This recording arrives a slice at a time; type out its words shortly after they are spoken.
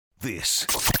This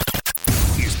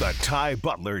is the Ty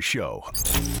Butler Show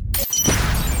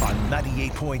on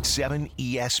 98.7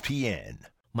 ESPN.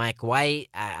 Mike White,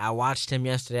 I watched him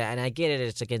yesterday, and I get it.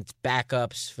 It's against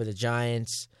backups for the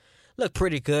Giants. Look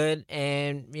pretty good,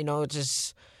 and,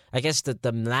 just I guess the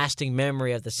lasting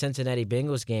memory of the Cincinnati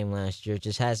Bengals game last year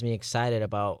just has me excited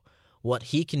about what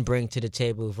he can bring to the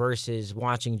table versus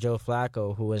watching Joe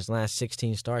Flacco, who his last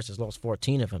 16 starts has lost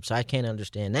 14 of them. So I can't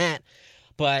understand that.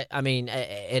 But,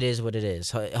 it is what it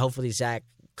is. Hopefully Zach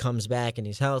comes back and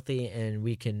he's healthy and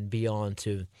we can be on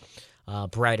to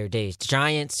brighter days.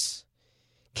 Giants,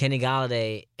 Kenny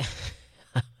Golladay,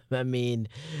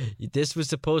 this was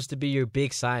supposed to be your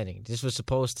big signing. This was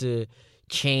supposed to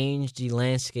change the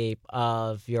landscape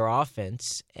of your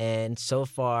offense, and so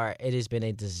far it has been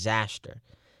a disaster.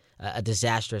 A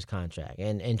disastrous contract.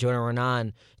 And Jordan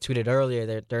Renan tweeted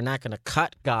earlier they're not going to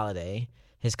cut Golladay.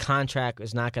 His contract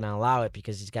is not going to allow it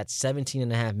because he's got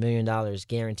 $17.5 million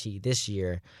guaranteed this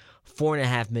year,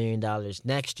 $4.5 million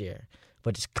next year.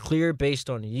 But it's clear based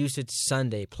on usage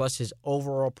Sunday plus his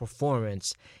overall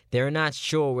performance, they're not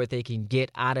sure what they can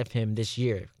get out of him this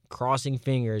year. Crossing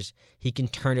fingers, he can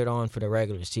turn it on for the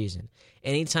regular season.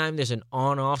 Anytime there's an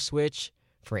on-off switch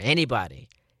for anybody,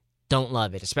 don't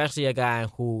love it, especially a guy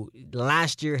who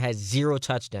last year had 0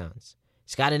 touchdowns.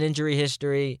 He's got an injury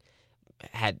history,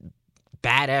 had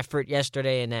bad effort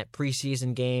yesterday in that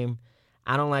preseason game.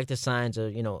 I don't like the signs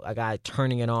of, a guy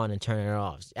turning it on and turning it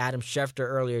off. Adam Schefter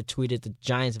earlier tweeted the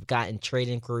Giants have gotten trade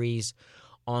inquiries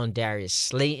on Darius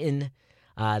Slayton.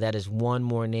 That is one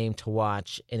more name to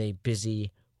watch in a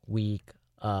busy week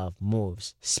of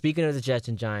moves. Speaking of the Jets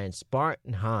and Giants, Bart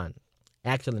and Hahn,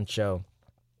 excellent show.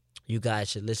 You guys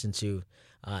should listen to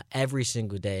every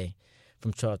single day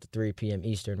from 12 to 3 p.m.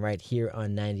 Eastern right here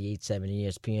on 98.7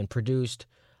 ESPN. Produced,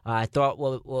 I thought,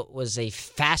 what was a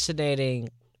fascinating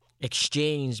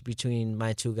exchange between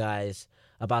my two guys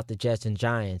about the Jets and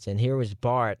Giants. And here was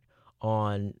Bart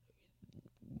on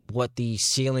what the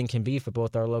ceiling can be for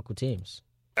both our local teams.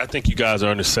 I think you guys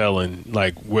are underselling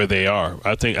where they are.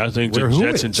 I think the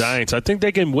Jets and Giants, I think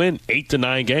they can win 8 to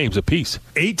 9 games apiece.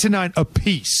 8 to 9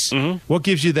 apiece. Mm-hmm. What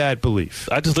gives you that belief?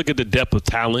 I just look at the depth of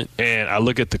talent, and I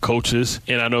look at the coaches,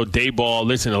 and I know Dayball.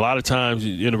 Listen, a lot of times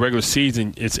in the regular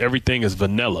season, everything is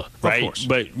vanilla, right? Of course.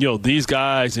 But these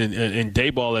guys and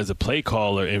Dayball as a play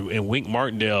caller and Wink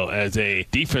Martindale as a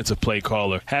defensive play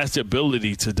caller has the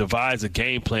ability to devise a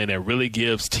game plan that really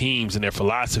gives teams and their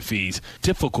philosophies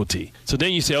difficulty. So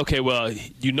then you say, okay, well,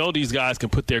 these guys can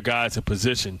put their guys in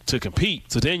position to compete.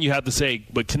 So then you have to say,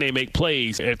 but can they make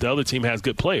plays if the other team has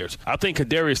good players? I think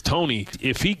Kadarius Toney,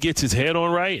 if he gets his head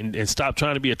on right and stop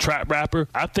trying to be a trap rapper,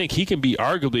 I think he can be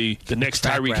arguably the next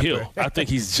Tyreek Hill. I think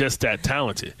he's just that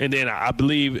talented. And then I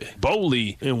believe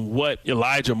boldly in what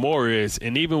Elijah Moore is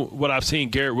and even what I've seen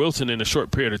Garrett Wilson in a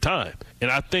short period of time. And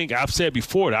I think I've said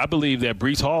before that I believe that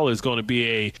Breece Hall is going to be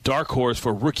a dark horse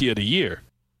for Rookie of the Year.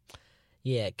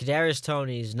 Yeah, Kadarius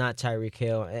Toney is not Tyreek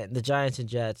Hill. And the Giants and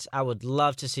Jets, I would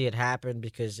love to see it happen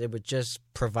because it would just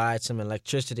provide some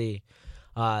electricity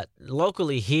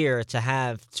locally here to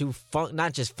have two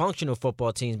not just functional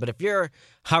football teams, but if you're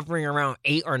hovering around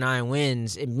 8 or 9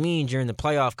 wins, it means you're in the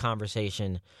playoff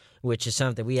conversation, which is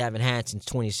something we haven't had since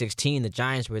 2016. The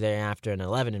Giants were there after an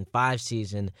 11-5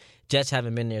 season. Jets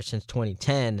haven't been there since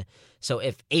 2010. So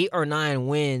if 8 or 9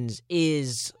 wins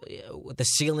is the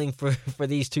ceiling for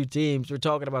these two teams, we're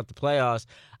talking about the playoffs.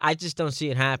 I just don't see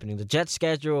it happening. The Jets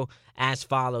schedule as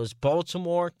follows: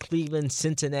 Baltimore, Cleveland,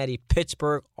 Cincinnati,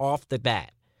 Pittsburgh off the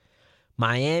bat.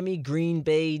 Miami, Green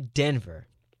Bay, Denver.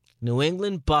 New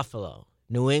England, Buffalo.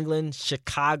 New England,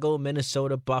 Chicago,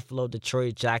 Minnesota, Buffalo,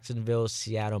 Detroit, Jacksonville,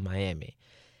 Seattle, Miami.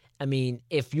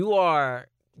 If you are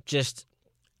just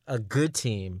a good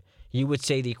team, you would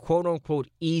say the quote-unquote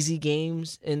easy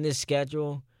games in this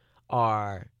schedule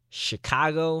are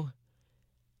Chicago,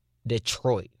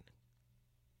 Detroit.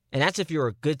 And that's if you're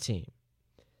a good team.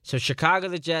 So Chicago,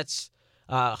 the Jets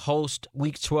host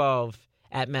Week 12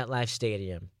 at MetLife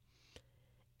Stadium.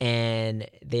 And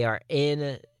they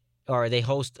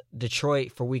host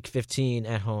Detroit for Week 15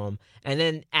 at home. And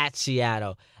then at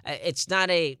Seattle. It's not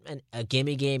a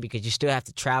gimme game because you still have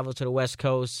to travel to the West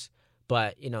Coast.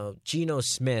 But, Geno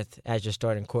Smith as your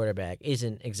starting quarterback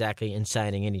isn't exactly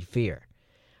inciting any fear.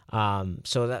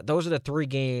 So those are the 3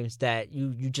 games that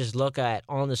you just look at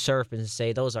on the surface and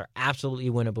say those are absolutely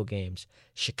winnable games.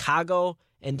 Chicago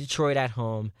and Detroit at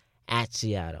home, at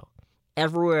Seattle.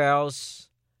 Everywhere else,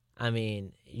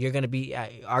 you're going to be.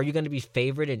 Are you going to be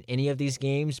favored in any of these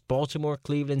games? Baltimore,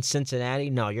 Cleveland, Cincinnati?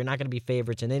 No, you're not going to be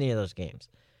favorites in any of those games.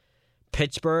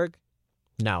 Pittsburgh?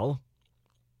 No.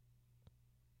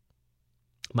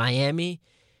 Miami,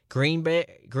 Green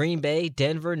Bay,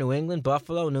 Denver, New England,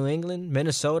 Buffalo, New England,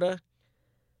 Minnesota,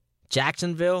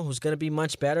 Jacksonville, who's going to be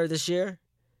much better this year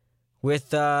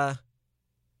with Doug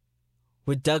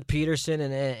Peterson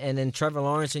and then Trevor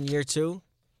Lawrence in year 2.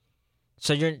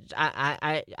 So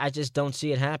I just don't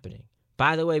see it happening.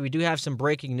 By the way, we do have some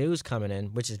breaking news coming in,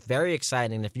 which is very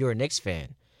exciting if you're a Knicks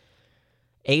fan.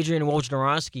 Adrian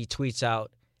Wojnarowski tweets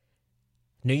out,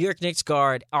 New York Knicks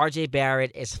guard RJ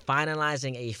Barrett is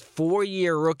finalizing a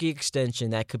 4-year rookie extension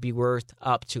that could be worth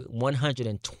up to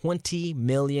 $120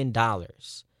 million.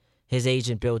 His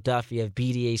agent, Bill Duffy of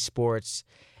BDA Sports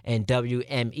and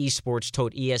WME Sports,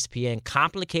 told ESPN,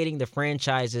 complicating the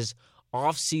franchise's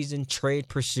offseason trade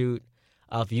pursuit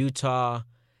of Utah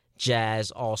Jazz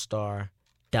All-Star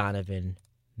Donovan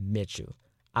Mitchell.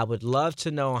 I would love to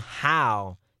know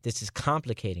how this is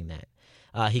complicating that.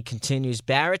 He continues,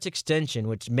 Barrett's extension,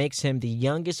 which makes him the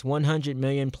youngest $100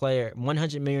 million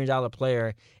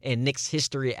player in Knicks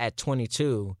history at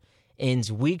 22, ends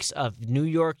weeks of New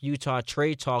York-Utah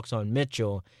trade talks on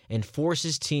Mitchell and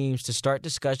forces teams to start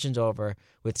discussions over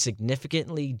with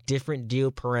significantly different deal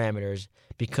parameters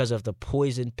because of the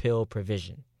poison pill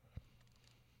provision.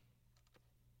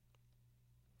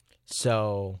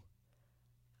 So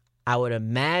I would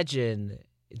imagine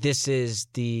this is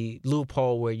the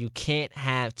loophole where you can't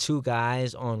have 2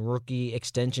 guys on rookie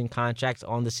extension contracts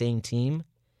on the same team.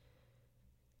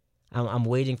 I'm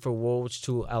waiting for Woj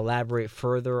to elaborate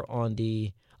further on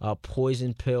the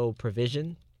poison pill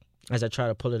provision as I try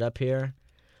to pull it up here.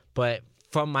 But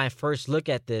from my first look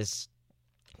at this,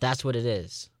 that's what it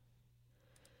is.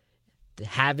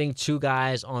 Having 2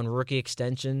 guys on rookie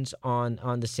extensions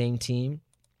on the same team,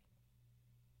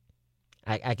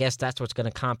 I guess that's what's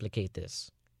going to complicate this.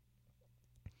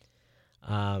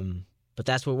 But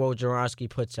that's what Wojnarowski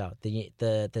puts out.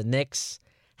 The Knicks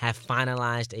have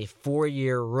finalized a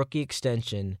 4-year rookie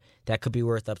extension that could be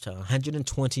worth up to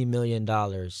 $120 million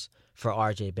for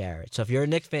RJ Barrett. So if you're a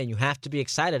Knicks fan, you have to be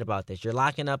excited about this. You're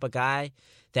locking up a guy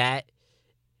that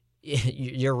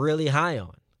you're really high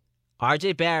on.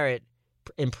 RJ Barrett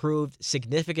improved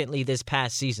significantly this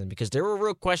past season because there were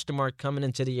real question marks coming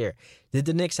into the year. Did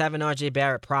the Knicks have an RJ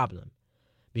Barrett problem?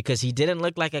 Because he didn't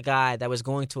look like a guy that was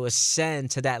going to ascend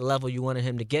to that level you wanted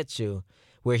him to get to,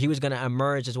 where he was going to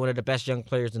emerge as one of the best young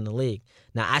players in the league.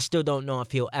 Now, I still don't know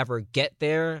if he'll ever get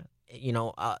there.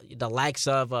 The likes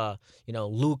of,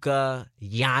 Luka,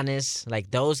 Giannis,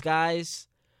 like those guys.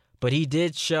 But he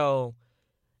did show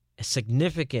a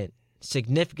significant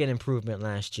improvement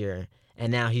last year, and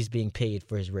now he's being paid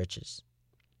for his riches.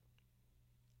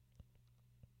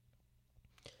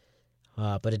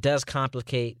 But it does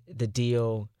complicate the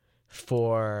deal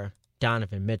for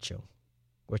Donovan Mitchell,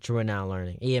 which we're now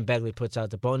learning. Ian Begley puts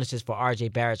out the bonuses for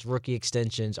RJ Barrett's rookie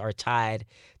extensions are tied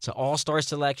to All-Star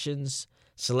selections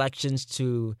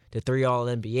to the 3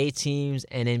 All-NBA teams,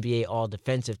 and NBA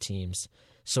All-Defensive teams.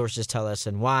 Sources tell us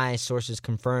and why. Sources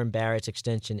confirm Barrett's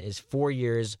extension is 4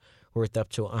 years worth up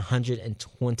to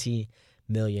 $120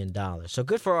 million. So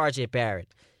good for RJ Barrett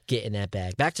getting that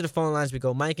bag. Back to the phone lines we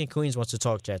go. Mike in Queens wants to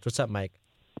talk, Jets. What's up, Mike?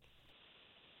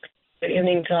 Good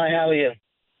evening, Ty. How are you?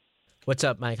 What's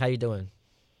up, Mike? How you doing?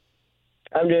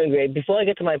 I'm doing great. Before I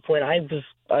get to my point, I've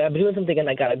been doing something and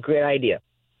I got a great idea.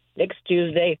 Next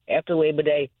Tuesday, after Labor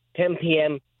Day, 10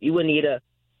 p.m., you and Nita,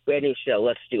 brand new show.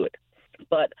 Let's do it.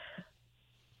 But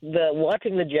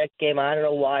watching the Jet game, I don't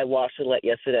know why I watched it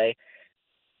yesterday.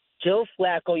 Joe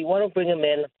Flacco, you want to bring him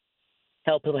in,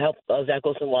 help Zach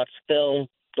Wilson watch film.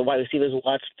 The wide receivers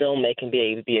watch film. They can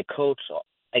be a coach.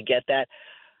 I get that.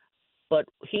 But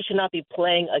he should not be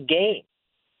playing a game.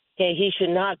 Okay, he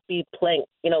should not be playing.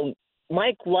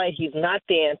 Mike White, he's not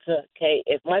the answer. Okay,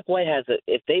 if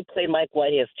they play Mike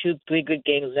White, he has 2-3 good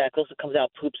games. Zach Wilson comes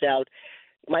out, poops out.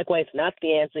 Mike White's not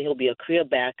the answer. He'll be a career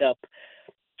backup.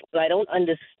 But I don't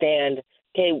understand.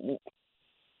 Okay,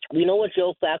 we know what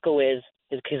Joe Flacco is.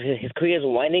 His career is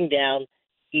winding down.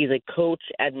 He's a coach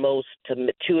at most to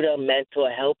tutor, mentor,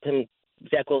 help him.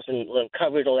 Zach Wilson learn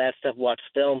coverage, all that stuff, watch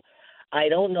film. I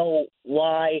don't know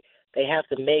why they have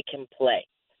to make him play.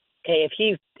 Okay,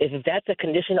 if that's a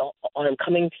condition on him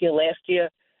coming to you last year,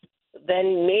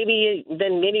 then maybe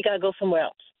you gotta go somewhere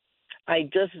else. I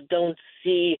just don't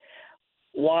see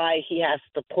why he has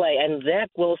to play. And Zach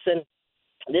Wilson,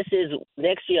 this is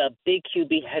next year a big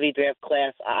QB heavy draft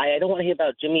class. I don't want to hear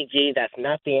about Jimmy G. That's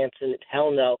not the answer.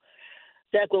 Hell no.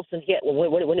 Zach Wilson,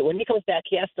 when he comes back,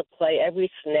 he has to play every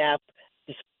snap,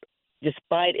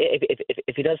 despite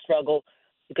if he does struggle,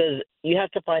 because you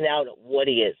have to find out what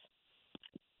he is.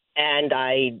 And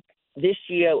this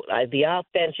year, the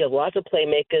offense, you have lots of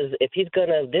playmakers. If he's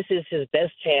this is his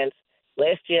best chance.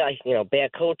 Last year,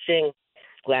 bad coaching.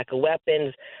 lack of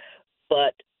weapons,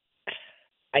 but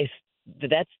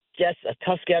that's just a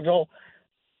tough schedule.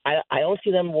 I don't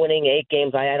see them winning 8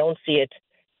 games. I don't see it.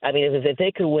 I mean, if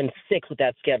they could win 6 with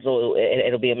that schedule,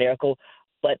 it'll be a miracle.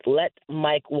 But let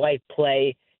Mike White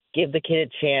play. Give the kid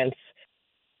a chance.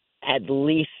 At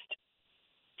least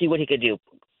see what he could do.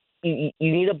 You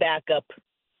need a backup.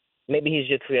 Maybe he's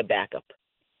your career backup.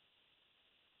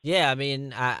 Yeah, I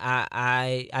mean,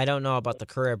 I don't know about the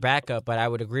career backup, but I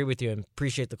would agree with you and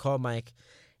appreciate the call, Mike.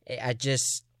 I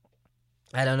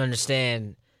don't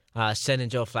understand sending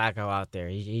Joe Flacco out there.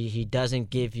 He doesn't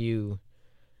give you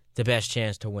the best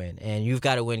chance to win, and you've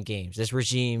got to win games. This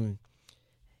regime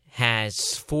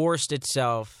has forced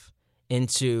itself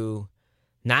into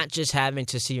not just having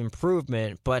to see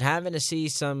improvement, but having to see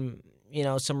some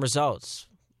results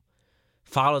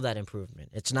follow that improvement.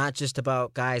 It's not just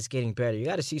about guys getting better. You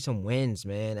got to see some wins,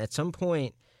 man. At some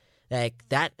point,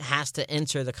 that has to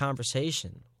enter the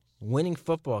conversation. Winning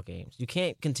football games. You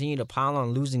can't continue to pile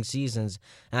on losing seasons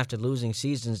after losing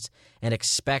seasons and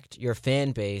expect your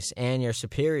fan base and your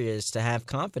superiors to have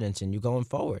confidence in you going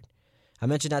forward. I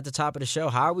mentioned at the top of the show,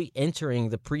 how are we entering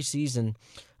the preseason?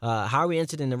 How are we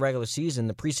entered in the regular season?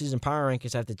 The preseason power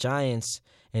rankings have the Giants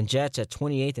and Jets at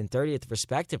 28th and 30th,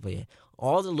 respectively.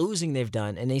 All the losing they've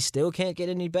done, and they still can't get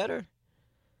any better?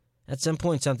 At some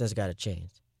point, something's got to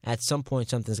change.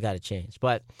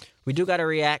 But we do got to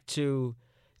react to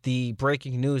the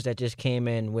breaking news that just came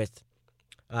in with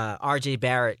RJ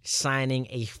Barrett signing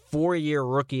a 4-year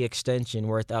rookie extension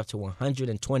worth up to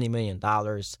 $120 million.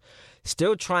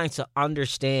 Still trying to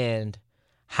understand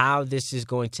how this is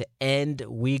going to end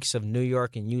weeks of New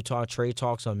York and Utah trade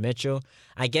talks on Mitchell.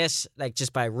 I guess,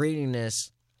 just by reading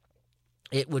this,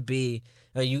 it would be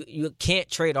you can't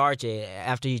trade RJ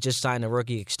after you just signed a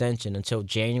rookie extension until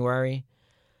January.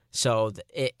 So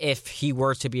if he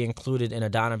were to be included in a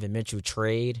Donovan Mitchell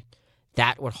trade,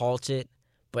 that would halt it.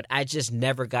 But I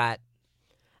never got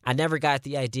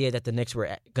the idea that the Knicks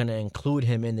were going to include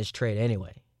him in this trade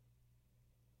anyway.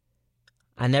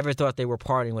 I never thought they were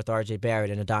parting with RJ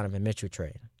Barrett in a Donovan Mitchell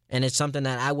trade. And it's something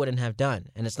that I wouldn't have done.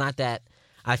 And it's not that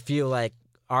I feel like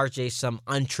RJ's some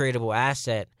untradeable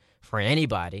asset for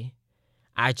anybody.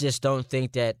 I just don't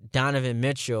think that Donovan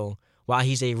Mitchell, while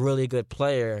he's a really good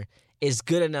player, is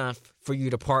good enough for you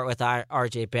to part with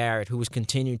RJ Barrett, who has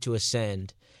continued to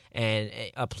ascend, and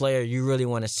a player you really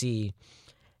want to see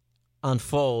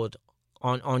unfold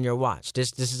on your watch.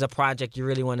 This is a project you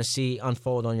really want to see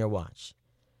unfold on your watch,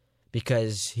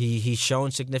 because he's shown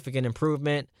significant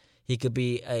improvement. He could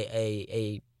be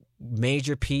a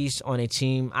major piece on a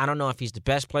team. I don't know if he's the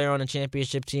best player on a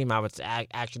championship team. I would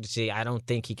actually say I don't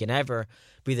think he can ever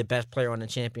be the best player on a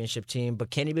championship team. But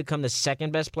can he become the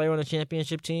second best player on a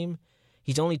championship team?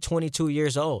 He's only 22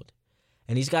 years old,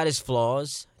 and he's got his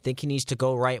flaws. I think he needs to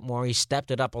go right more. He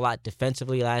stepped it up a lot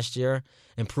defensively last year,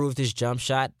 improved his jump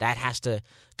shot. That has to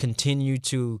continue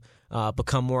to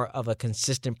become more of a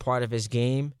consistent part of his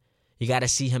game. You got to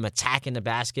see him attacking the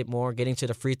basket more, getting to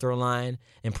the free throw line,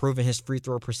 improving his free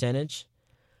throw percentage.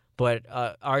 But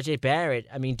RJ Barrett,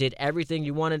 did everything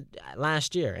you wanted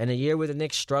last year. In a year where the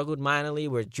Knicks struggled minorly,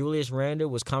 where Julius Randle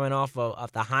was coming off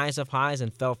of the highs of highs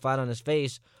and fell flat on his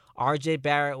face, RJ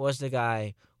Barrett was the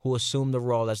guy who assumed the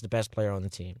role as the best player on the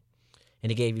team. And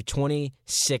he gave you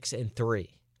 26-3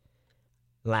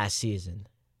 last season.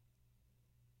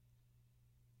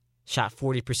 Shot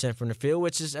 40% from the field,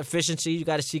 which is efficiency you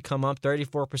got to see come up,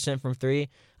 34% from 3.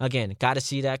 Again, got to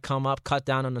see that come up, cut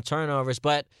down on the turnovers.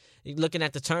 But looking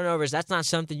at the turnovers, that's not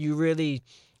something you really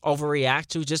overreact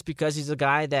to, just because he's a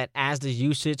guy that as the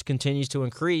usage continues to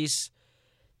increase,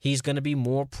 he's going to be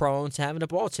more prone to having the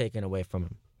ball taken away from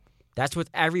him. That's with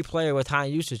every player with high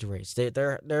usage rates.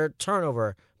 They're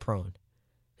turnover prone.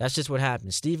 That's just what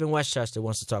happens. Steve in Westchester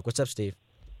wants to talk. What's up, Steve?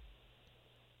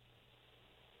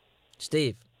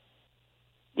 Steve.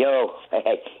 Yo,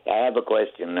 I have a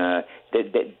question. I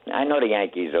know the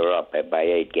Yankees are up by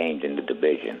 8 games in the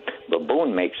division, but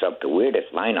Boone makes up the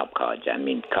weirdest lineup cards.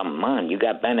 Come on. You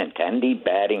got Benintendi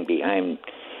batting behind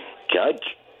Judge,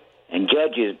 and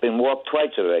Judge has been walked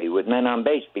twice already with men on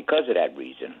base because of that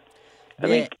reason.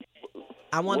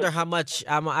 I wonder how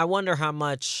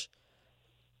much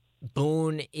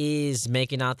Boone is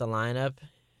making out the lineup.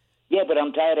 Yeah, but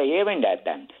I'm tired of hearing that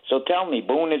then. So tell me,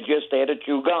 Boone is just there to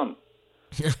chew gum.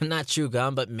 Not chew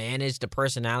gum, but manage the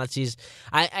personalities.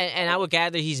 I would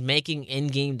gather he's making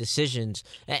in-game decisions.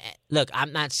 Look,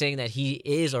 I'm not saying that he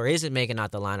is or isn't making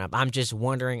out the lineup. I'm just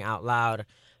wondering out loud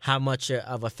how much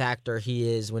of a factor he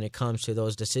is when it comes to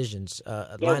those decisions,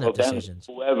 lineup decisions.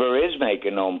 Whoever is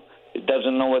making them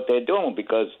doesn't know what they're doing,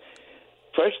 because,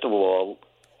 first of all,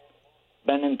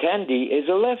 Benintendi is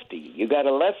a lefty. You got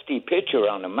a lefty pitcher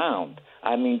on the mound.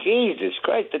 I mean, Jesus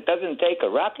Christ, it doesn't take a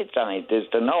rocket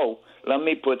scientist to know, let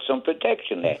me put some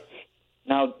protection there.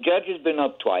 Now, Judge has been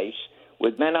up twice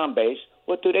with men on base.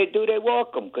 What do? They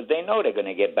walk him because they know they're going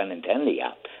to get Benintendi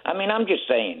out. I mean, I'm just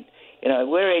saying,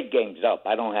 we're 8 games up.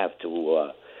 I don't have to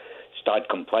start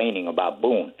complaining about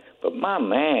Boone. But my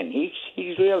man,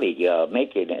 he's really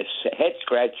making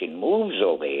head-scratching moves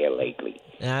over here lately.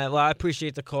 Well, I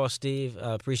appreciate the call, Steve.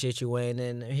 Appreciate you weighing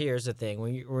in. Here's the thing: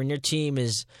 when your team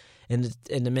is in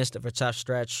the midst of a tough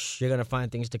stretch, you're gonna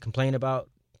find things to complain about.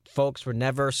 Folks were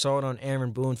never sold on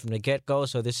Aaron Boone from the get-go,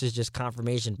 so this is just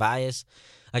confirmation bias.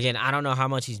 Again, I don't know how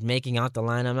much he's making out the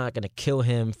line. I'm not gonna kill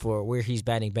him for where he's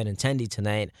batting Benintendi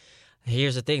tonight.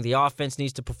 Here's the thing: the offense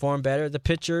needs to perform better. The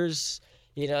pitchers,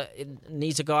 it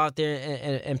needs to go out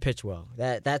there and pitch well.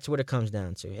 That's what it comes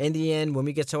down to. In the end, when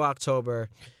we get to October,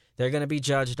 they're going to be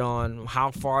judged on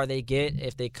how far they get.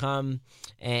 If they come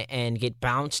and get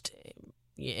bounced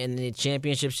in the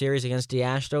championship series against the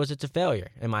Astros, it's a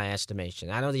failure in my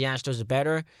estimation. I know the Astros are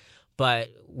better, but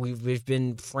we've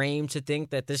been framed to think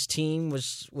that this team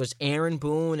was Aaron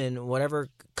Boone and whatever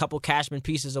couple Cashman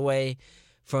pieces away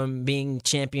from being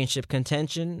championship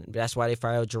contention. That's why they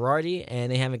fired Girardi, and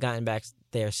they haven't gotten back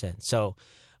there since. So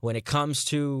when it comes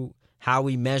to how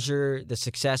we measure the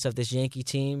success of this Yankee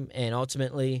team, and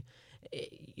ultimately,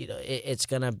 it's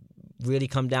going to really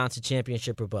come down to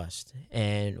championship or bust.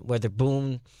 And whether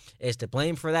Boone is to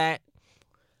blame for that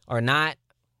or not,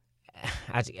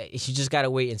 you just got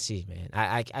to wait and see, man.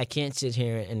 I can't sit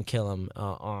here and kill him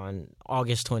on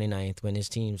August 29th when his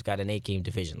team's got an 8-game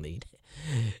division lead.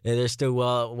 And they're still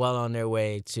well on their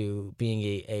way to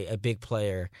being a big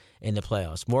player in the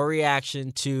playoffs. More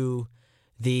reaction to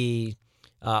the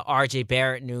RJ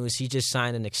Barrett news. He just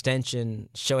signed an extension.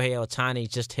 Shohei Ohtani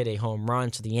just hit a home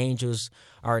run, so the Angels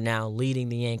are now leading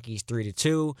the Yankees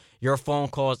 3-2. Your phone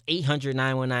calls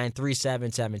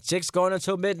 800-919-3776 going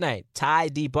until midnight. Ty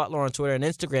D. Butler on Twitter and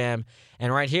Instagram,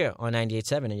 and right here on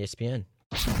 98.7 and ESPN.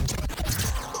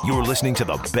 You're listening to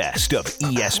the best of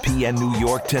ESPN New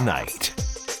York tonight.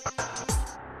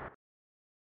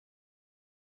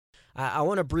 I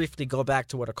want to briefly go back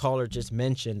to what a caller just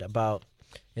mentioned about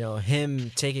him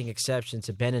taking exception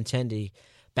to Benintendi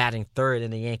batting third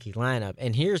in the Yankee lineup.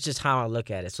 And here's just how I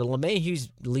look at it. So LeMahieu's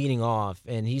leading off,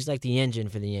 and he's like the engine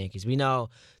for the Yankees. We know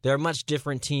they're a much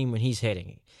different team when he's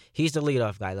hitting. He's the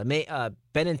leadoff guy.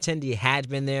 Benintendi had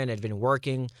been there and had been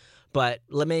working, but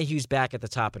LeMahieu's back at the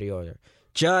top of the order.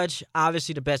 Judge,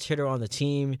 obviously the best hitter on the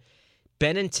team.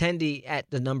 Benintendi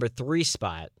at the number 3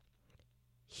 spot.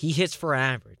 He hits for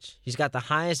average. He's got the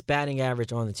highest batting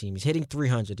average on the team. He's hitting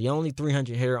 300, the only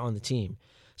 300 hitter on the team.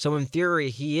 So in theory,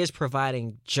 he is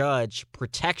providing Judge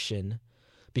protection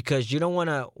because you don't want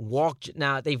to walk.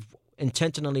 Now, they've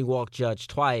intentionally walked Judge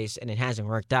twice, and it hasn't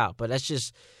worked out. But let's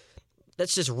just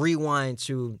rewind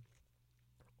to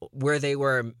where they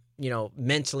were,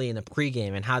 mentally in the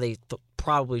pregame and how they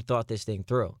probably thought this thing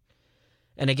through.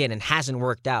 And again, it hasn't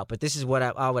worked out, but this is what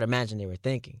I would imagine they were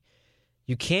thinking.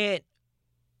 You can't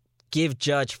give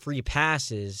Judge free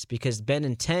passes because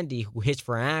Benintendi, who hits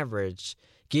for average,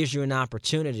 gives you an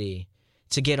opportunity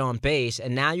to get on base,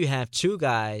 and now you have 2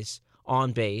 guys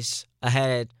on base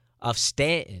ahead of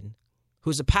Stanton,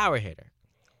 who's a power hitter.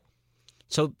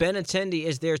 So Benintendi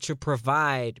is there to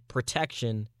provide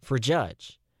protection for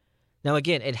Judge. Now,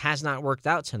 again, it has not worked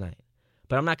out tonight,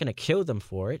 but I'm not going to kill them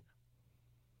for it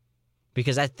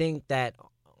because I think that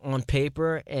on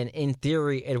paper and in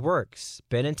theory it works.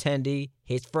 Benintendi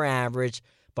hits for average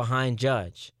behind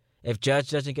Judge. If Judge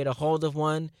doesn't get a hold of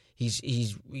one,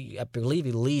 I believe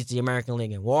he leads the American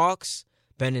League in walks.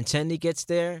 Benintendi gets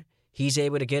there. He's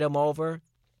able to get him over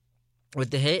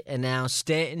with the hit, and now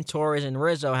Stanton, Torres, and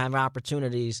Rizzo have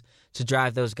opportunities to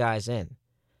drive those guys in.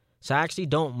 So I actually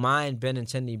don't mind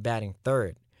Benintendi batting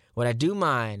third. What I do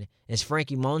mind is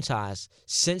Frankie Montas,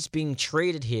 since being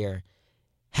traded here,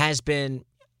 has been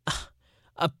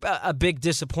a big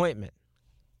disappointment.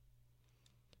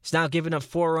 He's now giving up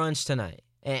 4 runs tonight.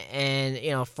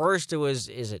 And first it was,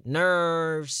 is it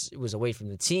nerves? It was away from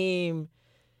the team.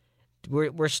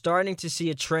 We're starting to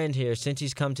see a trend here since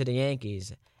he's come to the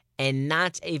Yankees, and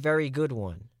not a very good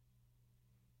one.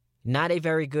 Not a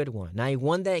very good one. Now, he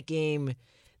won that game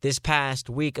this past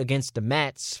week against the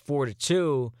Mets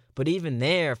 4-2, but even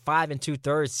there, 5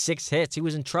 2/3, 6 hits. He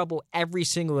was in trouble every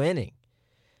single inning.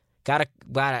 Got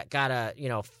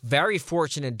a very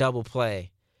fortunate double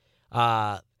play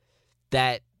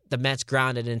that the Mets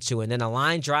grounded into, and then a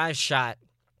line drive shot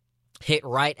hit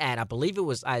right at, I believe it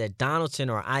was either Donaldson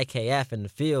or IKF in the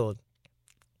field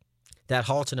that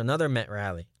halted another Met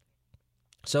rally.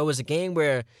 So it was a game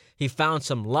where he found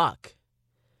some luck.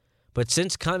 But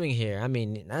since coming here, I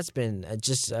mean, that's been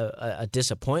just a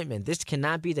disappointment. This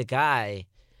cannot be the guy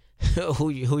who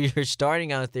you're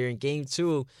starting out there in Game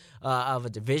 2 of a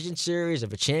division series,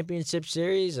 of a championship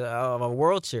series, of a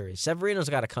World Series. Severino's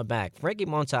got to come back. Frankie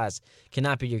Montas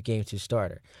cannot be your Game 2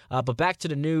 starter. But back to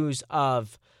the news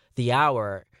of the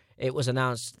hour, it was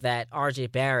announced that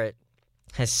RJ Barrett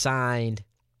has signed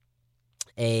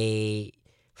a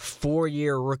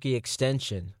 4-year rookie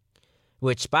extension,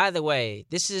 which, by the way,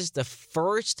 this is the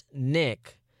first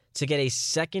Knick to get a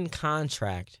second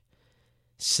contract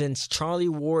since Charlie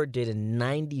Ward did in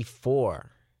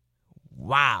 94.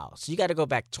 Wow. So you got to go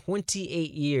back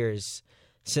 28 years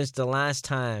since the last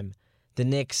time the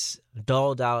Knicks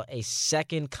doled out a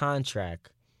second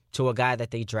contract to a guy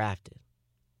that they drafted.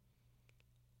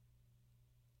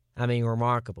 I mean,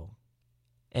 remarkable.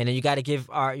 And then you got to give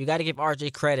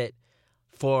RJ credit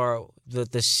for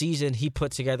the season he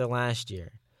put together last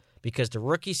year, because the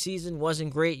rookie season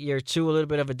wasn't great. Year 2, a little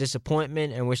bit of a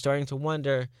disappointment, and we're starting to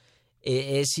wonder,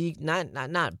 is he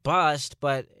not bust,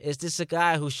 but is this a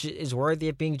guy who is worthy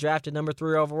of being drafted number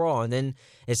 3 overall? And then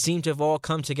it seemed to have all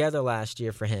come together last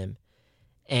year for him,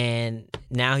 and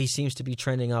now he seems to be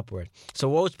trending upward. So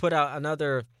Woj put out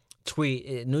another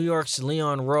tweet. New York's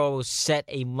Leon Rose set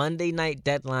a Monday night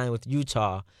deadline with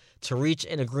Utah to reach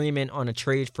an agreement on a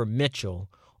trade for Mitchell,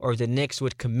 or the Knicks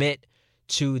would commit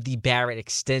to the Barrett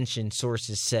extension,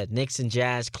 sources said. Knicks and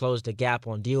Jazz closed the gap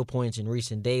on deal points in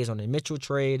recent days on a Mitchell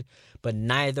trade, but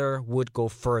neither would go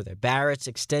further. Barrett's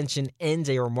extension ends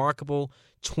a remarkable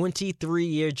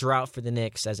 23-year drought for the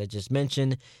Knicks. As I just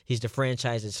mentioned, he's the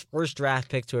franchise's first draft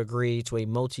pick to agree to a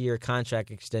multi-year contract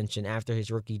extension after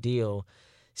his rookie deal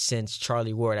since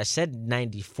Charlie Ward. I said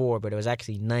 94, but it was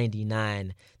actually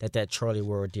 99 that Charlie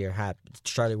Ward deal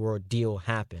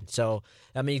happened. So,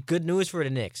 I mean, good news for the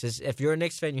Knicks. If you're a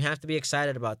Knicks fan, you have to be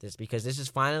excited about this, because this is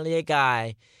finally a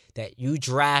guy that you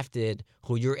drafted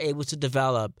who you're able to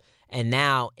develop, and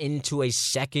now into a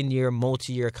second-year,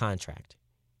 multi-year contract.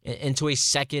 Into a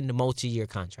second multi-year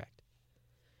contract.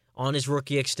 On his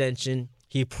rookie extension,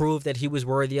 he proved that he was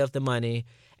worthy of the money,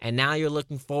 and now you're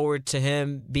looking forward to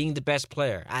him being the best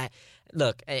player.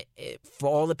 For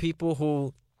all the people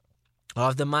who are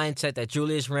of the mindset that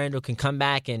Julius Randle can come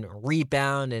back and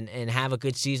rebound and have a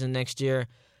good season next year,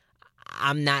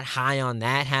 I'm not high on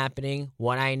that happening.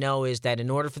 What I know is that in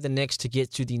order for the Knicks to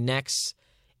get to the next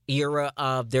era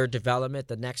of their development,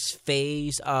 the next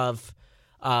phase of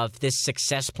this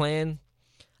success plan,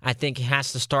 I think it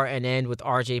has to start and end with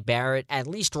RJ Barrett, at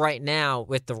least right now,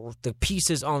 with the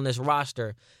pieces on this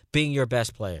roster being your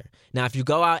best player. Now, if you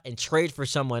go out and trade for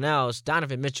someone else,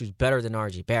 Donovan Mitchell's better than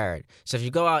RJ Barrett. So if you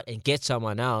go out and get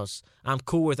someone else, I'm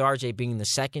cool with RJ being the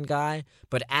second guy.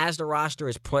 But as the roster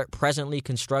is presently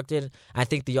constructed, I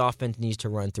think the offense needs to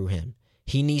run through him.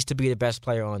 He needs to be the best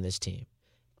player on this team.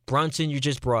 Brunson, you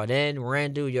just brought in.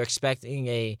 Randle, you're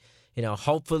expecting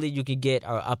hopefully you can get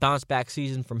a bounce-back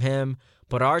season from him.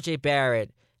 But RJ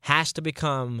Barrett has to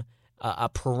become a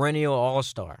perennial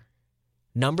all-star.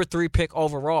 Number 3 pick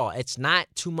overall. It's not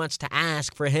too much to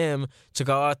ask for him to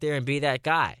go out there and be that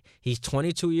guy. He's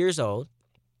 22 years old.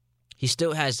 He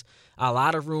still has a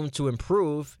lot of room to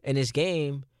improve in his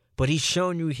game, but he's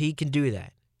shown you he can do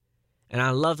that. And I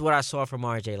loved what I saw from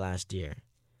RJ last year.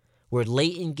 Where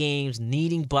late in games,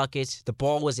 needing buckets, the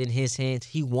ball was in his hands.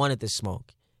 He wanted the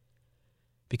smoke.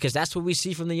 Because that's what we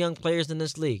see from the young players in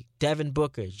this league. Devin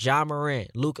Booker, Ja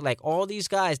Morant, Luke, all these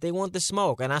guys, they want the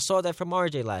smoke. And I saw that from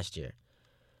RJ last year.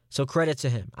 So credit to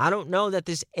him. I don't know that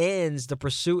this ends the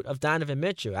pursuit of Donovan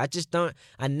Mitchell. I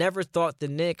never thought the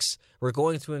Knicks were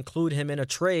going to include him in a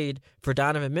trade for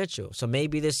Donovan Mitchell. So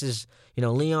maybe this is,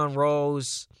 Leon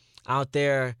Rose out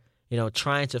there,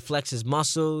 trying to flex his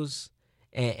muscles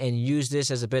and use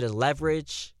this as a bit of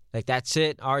leverage. That's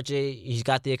it. RJ, he's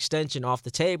got the extension off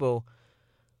the table.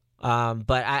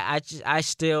 But I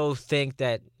still think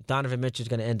that Donovan Mitchell is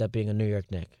going to end up being a New York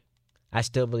Knick. I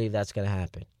still believe that's going to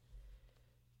happen.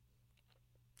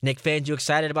 Knick fans, you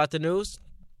excited about the news?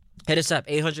 Hit us up,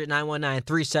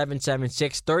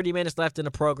 800-919-3776. 30 minutes left in the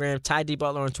program. Ty D.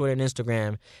 Butler on Twitter and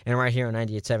Instagram, and right here on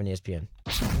 98.7 ESPN.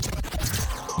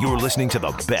 You're listening to the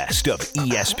best of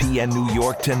ESPN New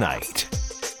York tonight.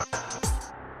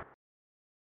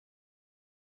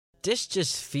 This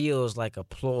just feels like a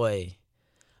ploy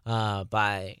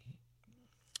by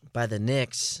the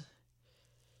Knicks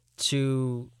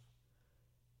to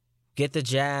get the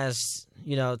Jazz,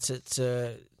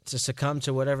 to succumb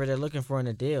to whatever they're looking for in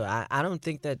a deal. I don't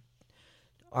think that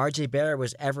RJ Barrett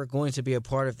was ever going to be a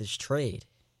part of this trade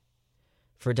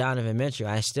for Donovan Mitchell.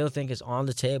 I still think it's on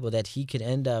the table that he could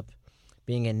end up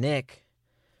being a Knick,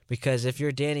 because if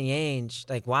you're Danny Ainge,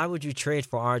 like, why would you trade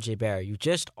for RJ Barrett? You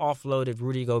just offloaded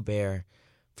Rudy Gobert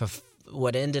for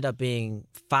what ended up being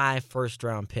 5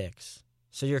 first-round picks.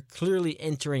 So you're clearly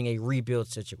entering a rebuild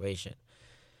situation.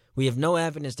 We have no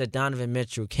evidence that Donovan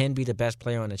Mitchell can be the best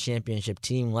player on a championship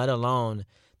team, let alone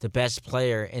the best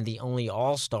player and the only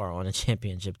all-star on a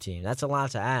championship team. That's a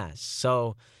lot to ask.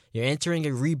 So you're entering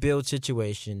a rebuild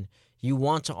situation. You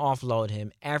want to offload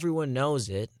him. Everyone knows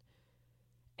it.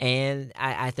 And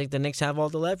I think the Knicks have all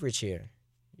the leverage here.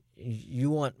 You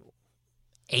want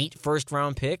 8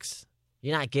 first-round picks?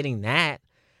 You're not getting that.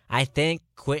 I think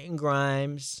Quentin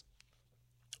Grimes,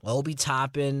 Obi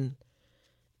Toppin,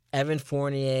 Evan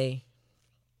Fournier,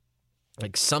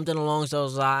 like something along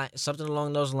those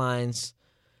lines,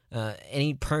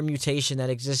 any permutation that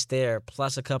exists there,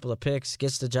 plus a couple of picks,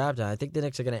 gets the job done. I think the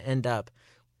Knicks are going to end up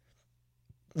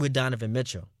with Donovan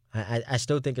Mitchell. I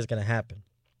still think it's going to happen.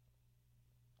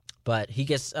 But he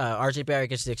gets RJ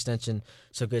Barrett gets the extension,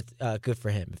 so good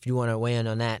for him. If you want to weigh in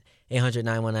on that,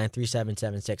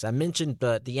 800-919-3776. I mentioned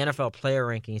the NFL player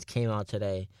rankings came out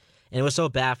today, and it was so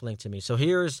baffling to me. So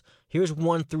here's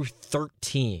 1 through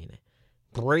 13.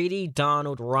 Brady,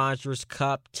 Donald, Rodgers,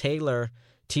 Kupp, Taylor,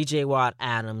 T.J. Watt,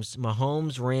 Adams,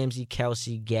 Mahomes, Ramsey,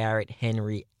 Kelsey, Garrett,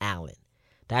 Henry, Allen.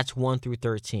 That's 1 through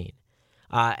 13.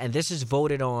 And this is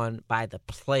voted on by the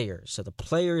players. So the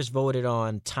players voted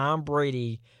on Tom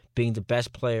Brady being the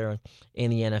best player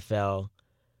in the NFL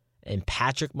and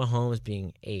Patrick Mahomes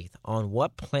being 8th. On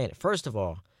what planet? First of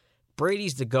all,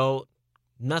 Brady's the GOAT.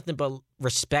 Nothing but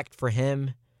respect for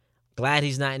him. Glad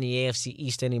he's not in the AFC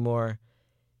East anymore.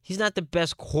 He's not the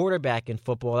best quarterback in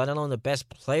football, let alone the best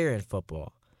player in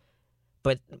football.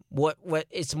 But what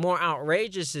it's more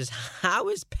outrageous is, how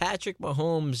is Patrick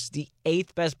Mahomes the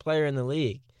 8th best player in the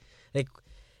league? Like,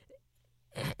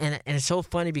 and it's so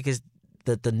funny because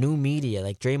the new media,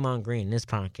 like Draymond Green in this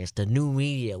podcast, the new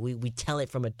media, we tell it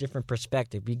from a different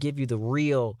perspective. We give you the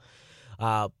real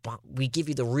behind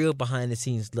the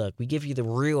scenes look. We give you the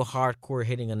real hardcore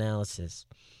hitting analysis.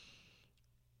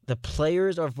 The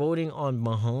players are voting on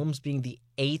Mahomes being the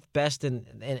 8th best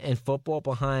in football,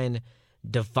 behind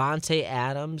Devontae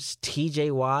Adams,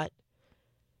 T.J. Watt,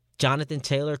 Jonathan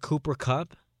Taylor, Cooper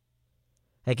Kupp.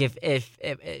 Like, if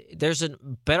there's a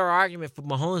better argument for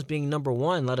Mahomes being number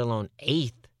 1, let alone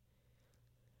 8th.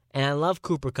 And I love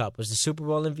Cooper Kupp. Was the Super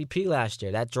Bowl MVP last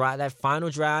year. That final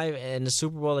drive in the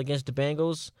Super Bowl against the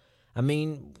Bengals, I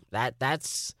mean,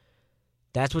 that's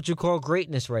what you call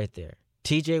greatness right there.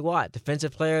 T.J. Watt,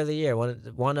 Defensive Player of the Year,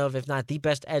 one of, if not the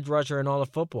best edge rusher in all of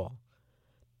football.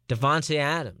 Devontae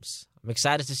Adams. I'm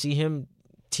excited to see him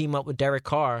team up with Derek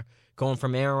Carr, going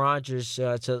from Aaron Rodgers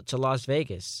to Las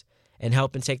Vegas, and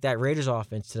helping take that Raiders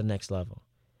offense to the next level.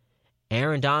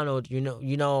 Aaron Donald, you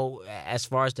know, as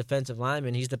far as defensive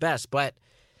lineman, he's the best. But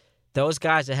those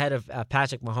guys ahead of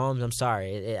Patrick Mahomes, I'm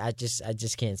sorry, I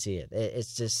just can't see it.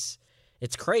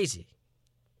 It's crazy.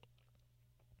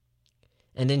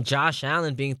 And then Josh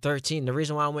Allen being 13. The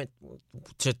reason why I went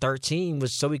to 13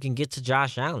 was so we can get to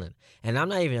Josh Allen. And I'm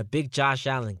not even a big Josh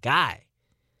Allen guy.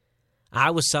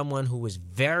 I was someone who was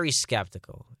very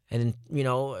skeptical and,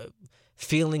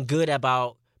 feeling good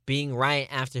about being right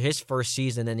after his first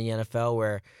season in the NFL,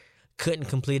 where couldn't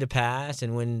complete a pass.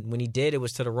 And when he did, it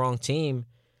was to the wrong team.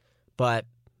 But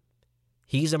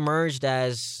he's emerged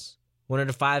as one of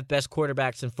the 5 best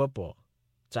quarterbacks in football.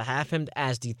 To have him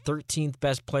as the 13th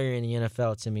best player in the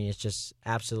NFL, to me, is just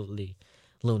absolutely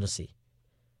lunacy.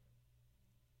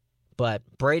 But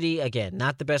Brady, again,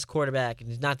 not the best quarterback, and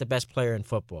he's not the best player in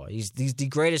football. He's the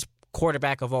greatest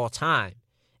quarterback of all time.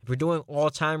 If we're doing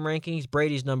all-time rankings,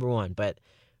 Brady's number 1. But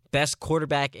best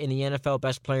quarterback in the NFL,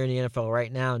 best player in the NFL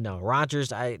right now, no.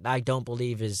 Rodgers, I don't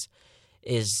believe is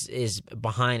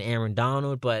behind Aaron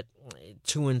Donald, but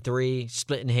 2 and 3,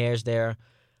 splitting hairs there.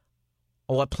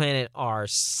 On what planet are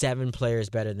 7 players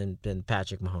better than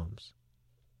Patrick Mahomes?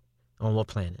 On what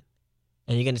planet?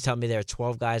 And you're going to tell me there are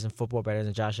 12 guys in football better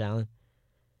than Josh Allen?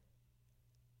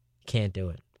 Can't do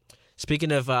it.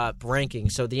 Speaking of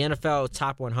rankings, so the NFL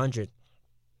Top 100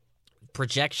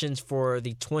 projections for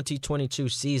the 2022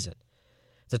 season.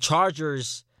 The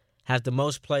Chargers have the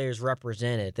most players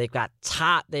represented. They've got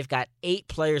 8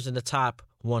 players in the top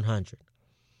 100.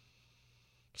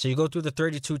 So you go through the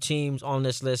 32 teams on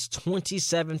this list,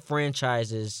 27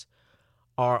 franchises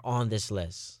are on this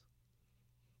list,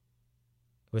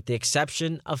 with the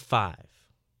exception of 5.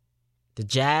 The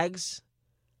Jags,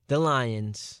 the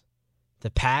Lions, the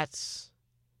Pats,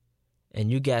 and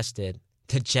you guessed it,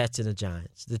 the Jets and the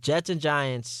Giants. The Jets and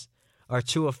Giants are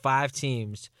 2 of 5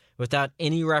 teams without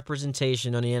any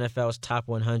representation on the NFL's top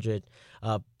 100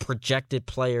 projected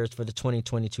players for the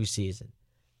 2022 season.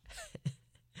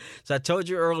 So I told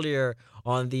you earlier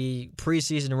on the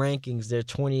preseason rankings, they're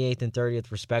 28th and 30th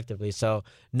respectively. So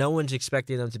no one's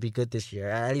expecting them to be good this year,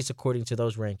 at least according to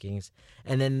those rankings.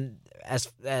 And then as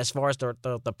far as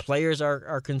the players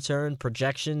are concerned,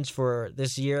 projections for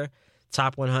this year,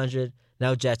 top 100,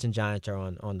 no Jets and Giants are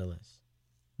on the list.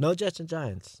 No Jets and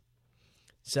Giants.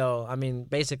 So, I mean,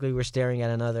 basically we're staring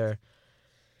at another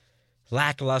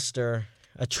lackluster,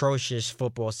 atrocious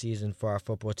football season for our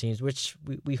football teams, which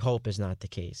we hope is not the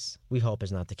case. We hope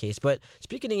is not the case. But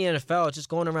speaking of the NFL, just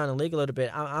going around the league a little bit,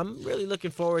 I'm really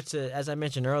looking forward to, as I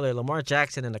mentioned earlier, Lamar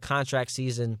Jackson in the contract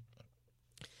season.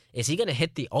 Is he going to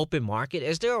hit the open market?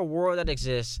 Is there a world that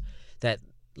exists that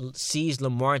sees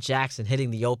Lamar Jackson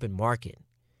hitting the open market?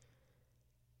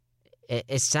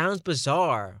 It sounds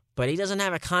bizarre, but he doesn't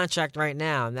have a contract right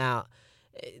now. Now,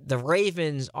 the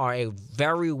Ravens are a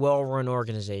very well-run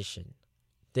organization.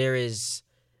 There is,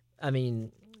 I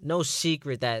mean, no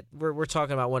secret that we're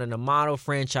talking about one of the model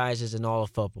franchises in all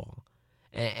of football.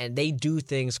 And they do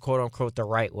things, quote-unquote, the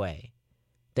right way.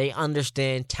 They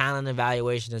understand talent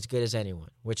evaluation as good as anyone,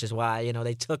 which is why,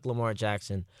 they took Lamar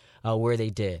Jackson where they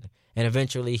did. And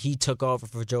eventually he took over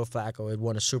for Joe Flacco and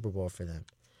won a Super Bowl for them.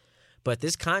 But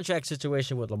this contract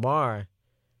situation with Lamar,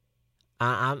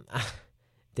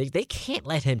 they can't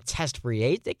let him test free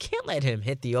agent. They can't let him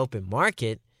hit the open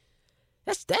market.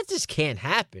 That just can't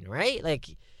happen, right?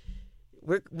 Like,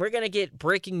 we're gonna get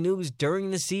breaking news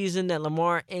during the season that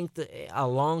Lamar inked a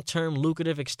long-term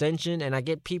lucrative extension, and I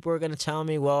get people are gonna tell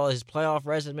me, well, his playoff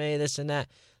resume, this and that.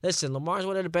 Listen, Lamar's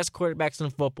one of the best quarterbacks in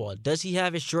football. Does he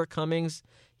have his shortcomings?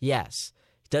 Yes.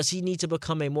 Does he need to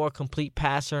become a more complete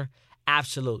passer?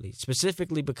 Absolutely.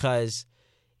 Specifically because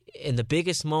in the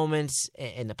biggest moments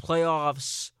in the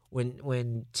playoffs,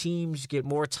 when teams get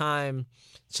more time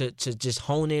to just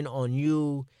hone in on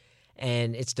you,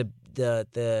 and it's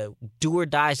the do or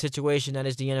die situation that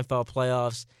is the NFL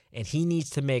playoffs, and he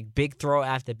needs to make big throw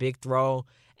after big throw,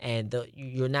 and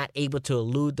you're not able to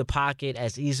elude the pocket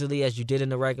as easily as you did in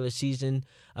the regular season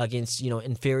against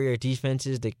inferior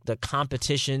defenses. The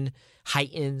competition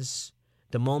heightens,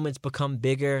 the moments become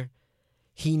bigger.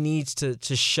 He needs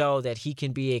to show that he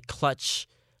can be a clutch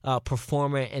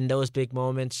performer in those big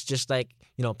moments, just like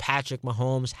Patrick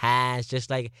Mahomes has, just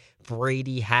like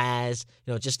Brady has,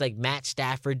 just like Matt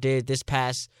Stafford did this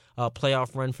past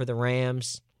playoff run for the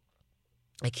Rams.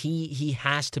 Like he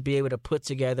has to be able to put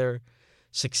together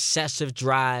successive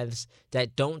drives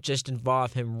that don't just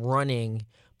involve him running,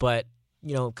 but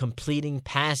completing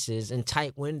passes in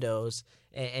tight windows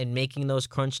and making those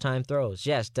crunch time throws.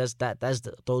 Yes, do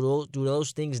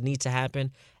those things need to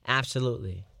happen?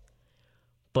 Absolutely.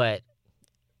 But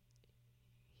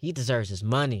he deserves his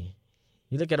money.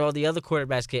 You look at all the other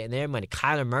quarterbacks getting their money.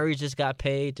 Kyler Murray just got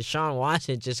paid. Deshaun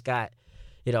Watson just got,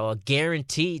 a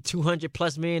guaranteed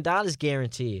 $200+ million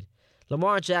guaranteed.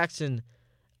 Lamar Jackson,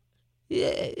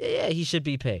 yeah, he should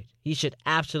be paid. He should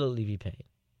absolutely be paid.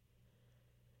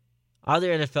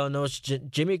 Other NFL notes,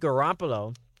 Jimmy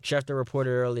Garoppolo, Schefter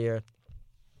reported earlier,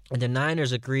 and the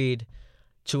Niners agreed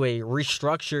to a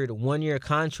restructured one-year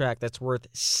contract that's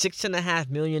worth $6.5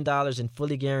 million in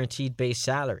fully guaranteed base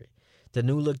salary. The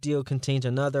new look deal contains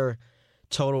another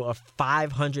total of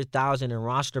 $500,000 in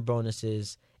roster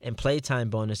bonuses and playtime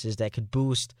bonuses that could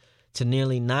boost to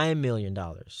nearly $9 million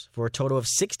for a total of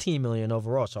 $16 million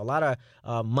overall. So a lot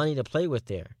of money to play with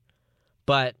there.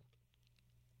 But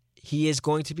he is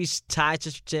going to be tied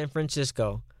to San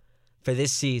Francisco for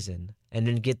this season and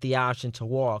then get the option to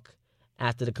walk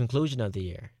after the conclusion of the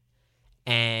year.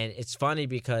 And it's funny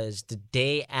because the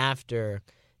day after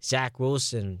Zach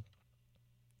Wilson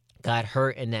got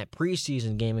hurt in that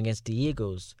preseason game against the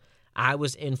Eagles, I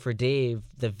was in for Dave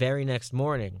the very next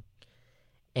morning,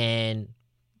 and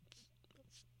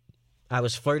I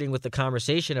was flirting with the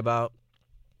conversation about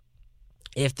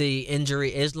if the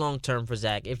injury is long-term for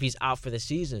Zach, if he's out for the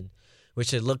season,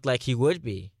 which it looked like he would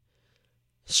be,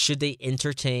 should they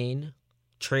entertain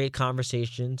trade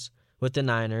conversations with the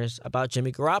Niners about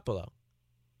Jimmy Garoppolo?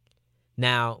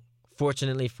 Now,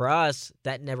 fortunately for us,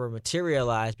 that never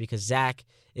materialized because Zach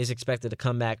is expected to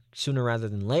come back sooner rather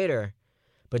than later.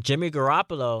 But Jimmy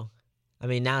Garoppolo,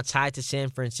 now tied to San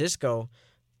Francisco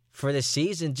for the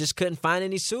season, just couldn't find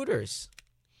any suitors.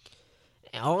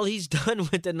 All he's done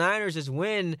with the Niners is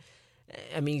win.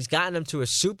 He's gotten them to a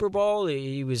Super Bowl.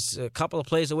 He was a couple of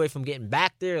plays away from getting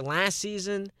back there last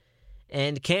season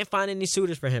and can't find any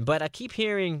suitors for him. But I keep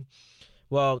hearing,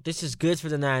 well, this is good for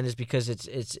the Niners because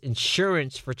it's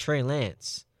insurance for Trey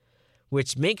Lance,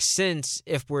 which makes sense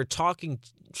if we're talking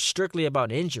strictly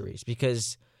about injuries,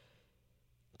 because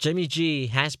Jimmy G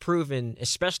has proven,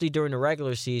 especially during the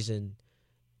regular season,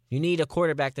 you need a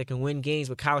quarterback that can win games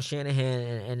with Kyle Shanahan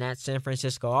and that San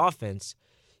Francisco offense.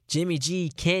 Jimmy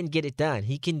G can get it done.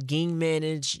 He can game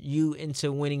manage you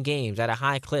into winning games at a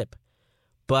high clip.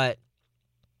 But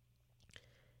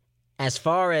as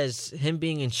far as him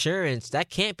being insurance, that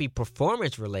can't be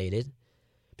performance related.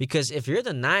 Because if you're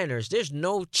the Niners, there's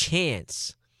no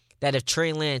chance that if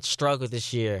Trey Lance struggles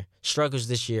this year,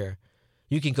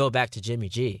 you can go back to Jimmy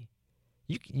G.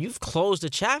 You've closed the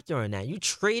chapter on that. You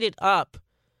traded up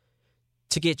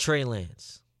to get Trey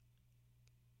Lance.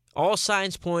 All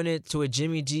signs pointed to a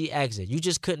Jimmy G exit. You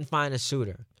just couldn't find a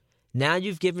suitor. Now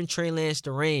you've given Trey Lance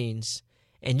the reins,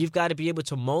 and you've got to be able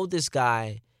to mold this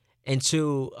guy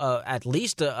into at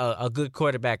least a good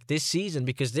quarterback this season,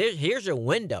 because here's your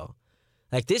window.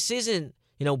 Like, this isn't,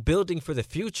 building for the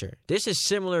future. This is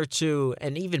similar to,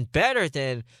 and even better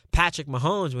than, Patrick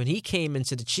Mahomes when he came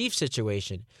into the Chiefs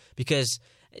situation, because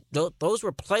those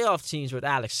were playoff teams with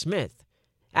Alex Smith.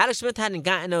 Alex Smith hadn't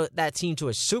gotten that team to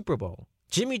a Super Bowl.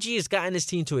 Jimmy G has gotten this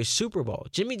team to a Super Bowl.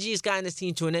 Jimmy G has gotten this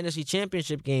team to an NFC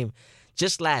Championship game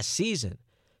just last season.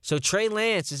 So Trey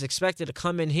Lance is expected to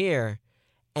come in here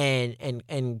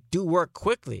and do work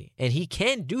quickly, and he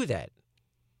can do that.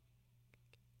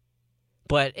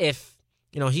 But if,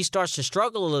 he starts to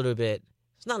struggle a little bit,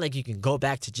 it's not like you can go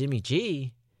back to Jimmy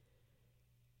G.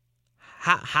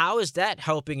 How is that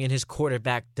helping in his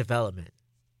quarterback development?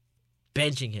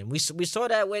 Benching him. We saw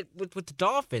that with the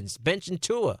Dolphins, benching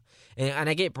Tua. And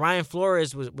I get Brian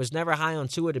Flores was never high on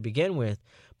Tua to begin with,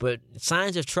 but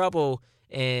signs of trouble,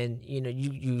 and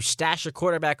you stash your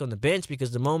quarterback on the bench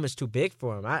because the moment's too big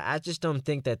for him. I just don't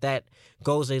think that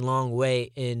goes a long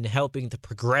way in helping the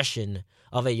progression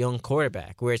of a young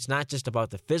quarterback, where it's not just about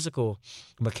the physical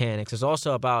mechanics. It's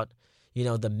also about,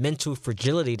 the mental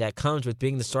fragility that comes with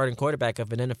being the starting quarterback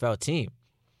of an NFL team.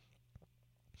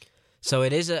 So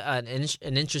it is an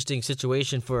interesting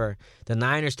situation for the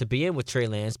Niners to be in with Trey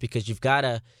Lance, because you've got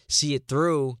to see it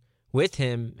through with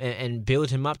him and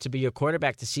build him up to be your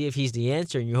quarterback to see if he's the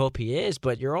answer, and you hope he is.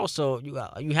 But you're also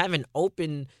you have an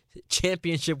open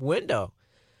championship window,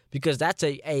 because that's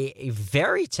a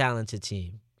very talented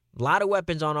team. A lot of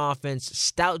weapons on offense,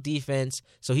 stout defense.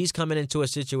 So he's coming into a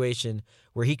situation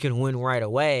where he can win right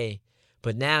away.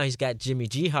 But now he's got Jimmy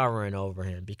G hovering over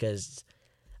him, because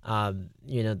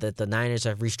that the Niners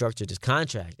have restructured his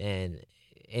contract, and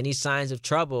any signs of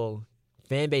trouble,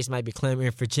 fan base might be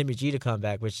clamoring for Jimmy G to come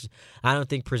back, which I don't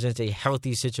think presents a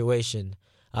healthy situation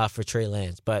for Trey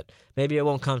Lance. But maybe it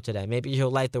won't come to that. Maybe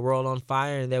he'll light the world on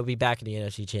fire, and they'll be back in the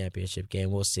NFC Championship game.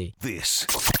 We'll see. This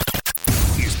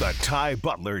is the Ty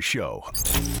Butler Show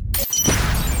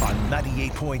on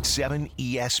 98.7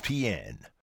 ESPN.